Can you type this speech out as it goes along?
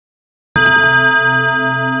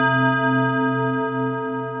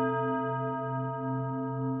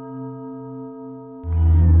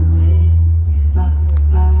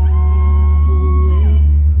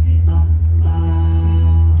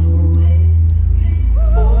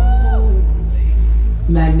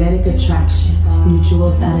magnetic attraction,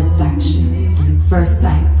 mutual satisfaction, first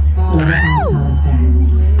sight, love at eye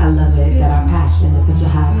contact. I love it that our passion is such a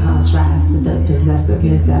high contrast to the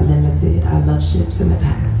possessiveness that limited our love ships in the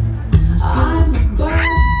past. I'm a bird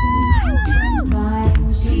singing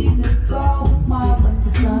springtime. She's a girl who smiles like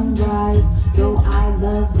the sunrise. Though I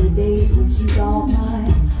love the days when she's all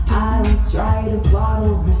mine, I don't try to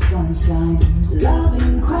bottle her sunshine.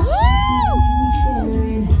 Loving question, she sees me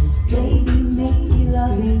staring. Baby, maybe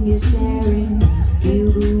loving is sharing.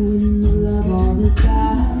 Feel the wind, the love on the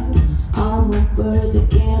sky. I'm a bird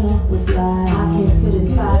that can't help but fly. I can't fit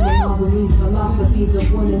inside the harmonies, philosophies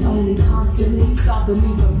of one and only, constantly stopping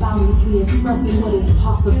me from boundlessly expressing what is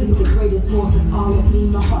possibly the greatest force in all of me.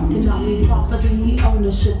 My heart cannot be property.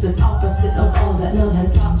 Ownership is opposite of all that love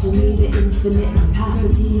has taught to me. The infinite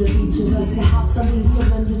capacity of each of us to happily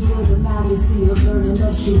surrender to the majesty of learning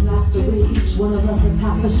love, true mastery. Each one of us a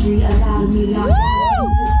tapestry, anatomy, not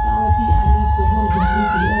galaxies. It's fallacy. I need someone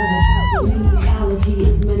completely other. Reality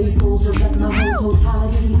is many souls reflect my whole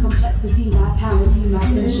totality, complexity, vitality, my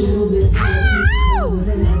sensual vitality. Rather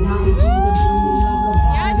than analogies of dreaming love.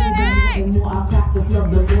 The more I practice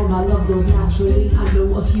love, the more my love grows naturally. I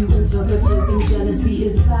know a few interpreters think jealousy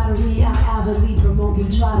is flattery. I avidly promote me,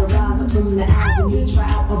 try to rise up from the agony. Try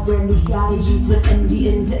out a brand new strategy, flip envy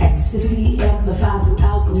into ecstasy, amplify through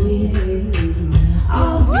alchemy.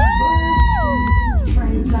 I'm a bird in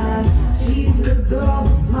springtime. She's a girl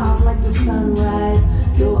who smiles like the sunrise.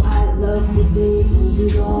 Though I love the days when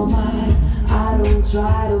she's all mine, I don't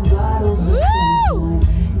try to bottle her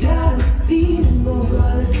sunshine. Got a feeling, go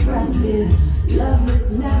girl, express it. Love is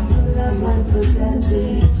never love when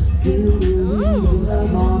possessive. Feel the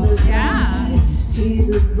love on the sky. She's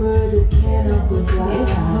a bird that can't help but fly. If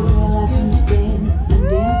a girl asks you to dance, then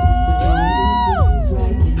dance with the girl. If it's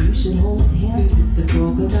right, then you should hold hands with the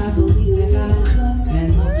girl. Cause I believe that God is love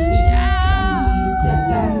and love is step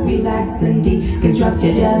back, relax and deconstruct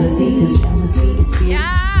your jealousy. Cause jealousy is fear.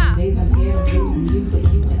 Some days I'm scared of losing you, but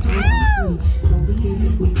you and I are free. So leave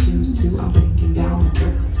if we choose to. I'm taking down the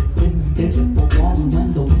bricks. There's a visible wall, and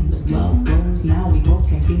when the wind of love blows, now we both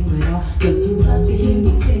can feel it all. Cause you love to hear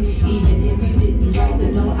me sing, even if you didn't write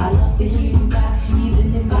the note. I love to hear you laugh,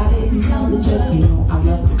 even if I didn't tell the joke. You know I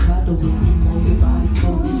love to cuddle when you pull your body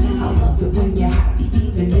close. And I love it when you're happy,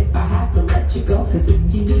 even if I have to let you go. Cause if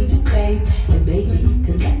you need your space, then baby, you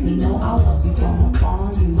can let me know. I love you from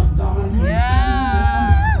afar, you must already know.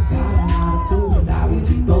 God, I'm not a fool, but I would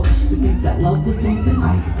be both to think that love was something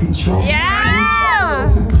I could control.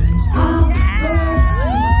 I'm a bird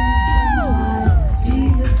singing springtime.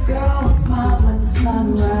 She's a girl who smiles like the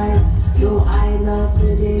sunrise. Though I love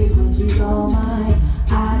the days when she's all mine,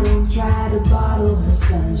 I don't try to bottle her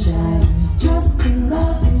sunshine. Trust in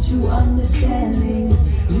love and true understanding.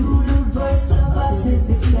 Universe of us is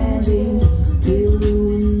expanding. Feel the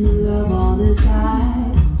wind, the love on the sky.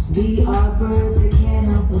 We are birds that can't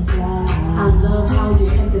help but fly. I love how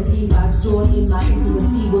your empathy vibes joy in my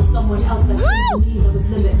intimacy with someone else that's into me. Love is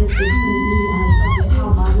limitless, there's me. I love it how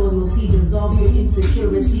my loyalty dissolves your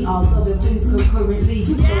insecurity. Our love it brings concurrently.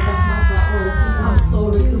 You know that's my priority. I'm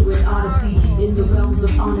soaring through it, honesty. In the realms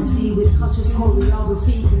of honesty with conscious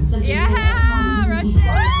choreography.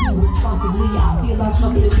 Responsibly, I feel I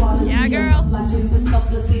trust it waters. Yeah, girl. Like this is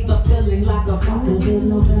selflessly fulfilling like a promise. Cause there's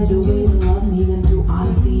no better way to love me than through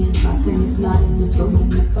honesty and trusting. It's not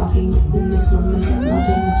indiscriminate fucking, it's indiscriminate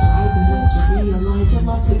loving. It's rising when you realize your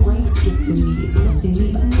love's the greatest gift to me. It's lifting me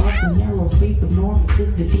above the narrow space of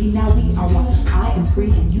normativity. Now we are one, I am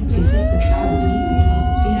free, and you can take the sky with me. Cause love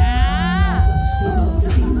is free. Love to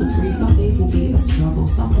be free. Some days will be a struggle,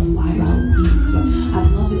 some will fly out with ease, but I'd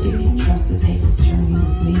love it if you trust to take this journey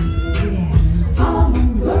with me. I'm a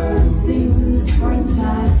bird who sings in the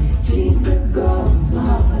springtime. She's a girl who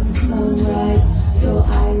smiles like the sunrise. Though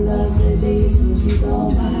I love the days when she's all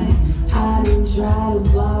mine, I don't try to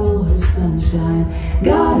bottle her sunshine.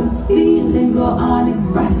 Got a feeling, go on,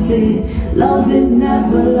 express it. Love is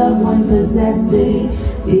never love when possessive.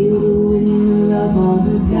 Feel the wind, the love on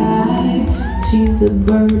the sky. She's a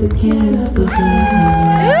bird that can't help but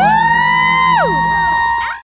fly.